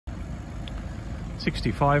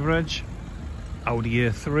65 reg, Audi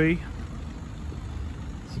A3.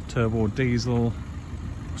 It's a turbo diesel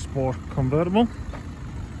sport convertible.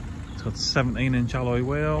 It's got 17-inch alloy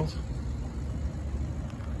wheels.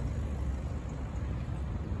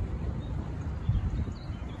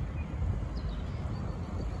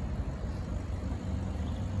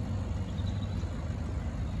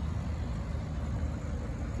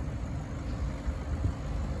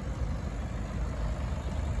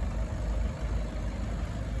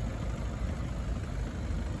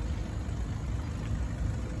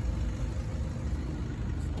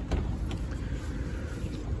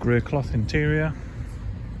 Grey cloth interior.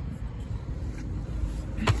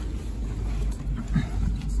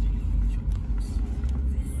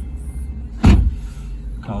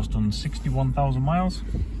 Car's done 61,000 miles.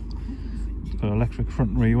 It's got electric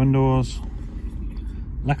front and rear windows,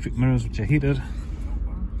 electric mirrors which are heated,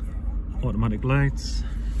 automatic lights,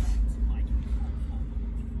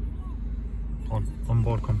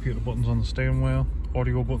 onboard computer buttons on the steering wheel,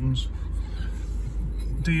 audio buttons,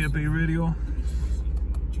 DAB radio,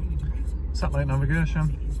 satellite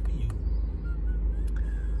navigation,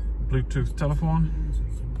 Bluetooth telephone,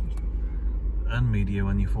 and media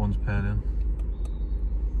when your phone's paired in.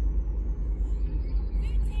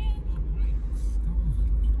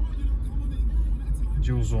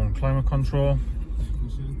 Dual zone climate control,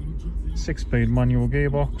 6-speed manual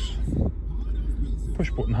gearbox, push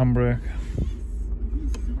button handbrake,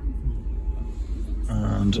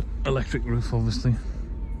 and electric roof obviously.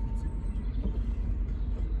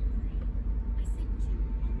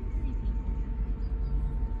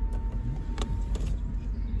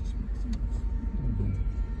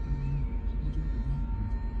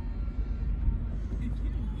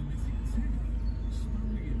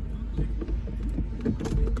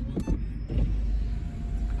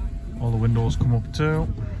 All the windows come up too.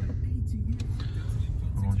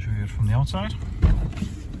 I won't show you it from the outside.